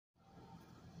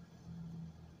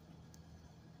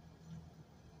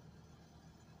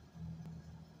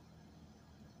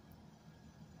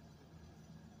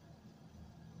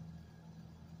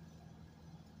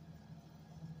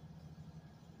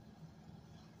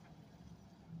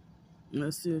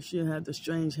Let's see if she'll have the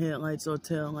strange headlights or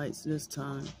tail lights this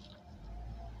time.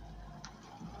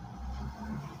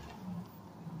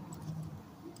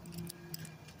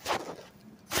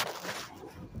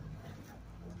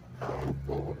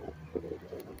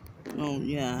 Oh,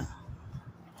 yeah.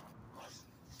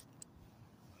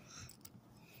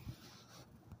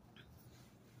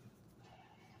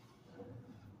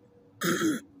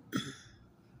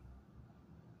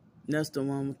 That's the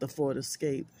one with the Ford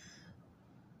Escape.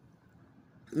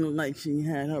 Looked like she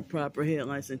had her proper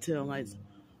headlights and tail lights.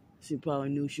 She probably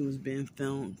knew she was being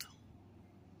filmed.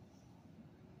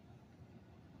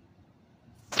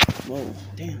 Whoa,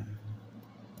 damn.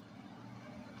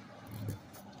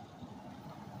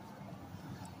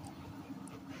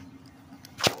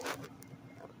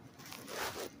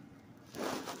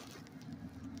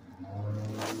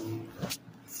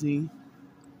 See?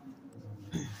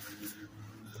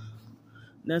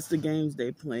 That's the games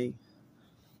they play.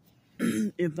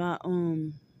 If I,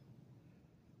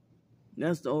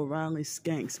 that's the O'Reilly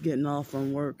skanks getting off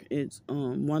from work. It's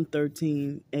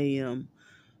 1:13 a.m.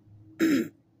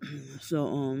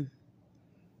 So,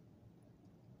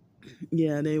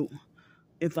 yeah,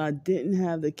 if I didn't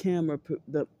have the camera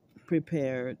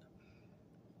prepared,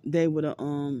 they would have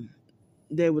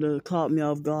caught me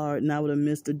off guard, and I would have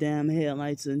missed the damn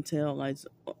headlights and tail lights,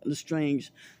 the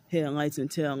strange headlights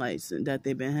and tail lights that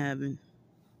they've been having.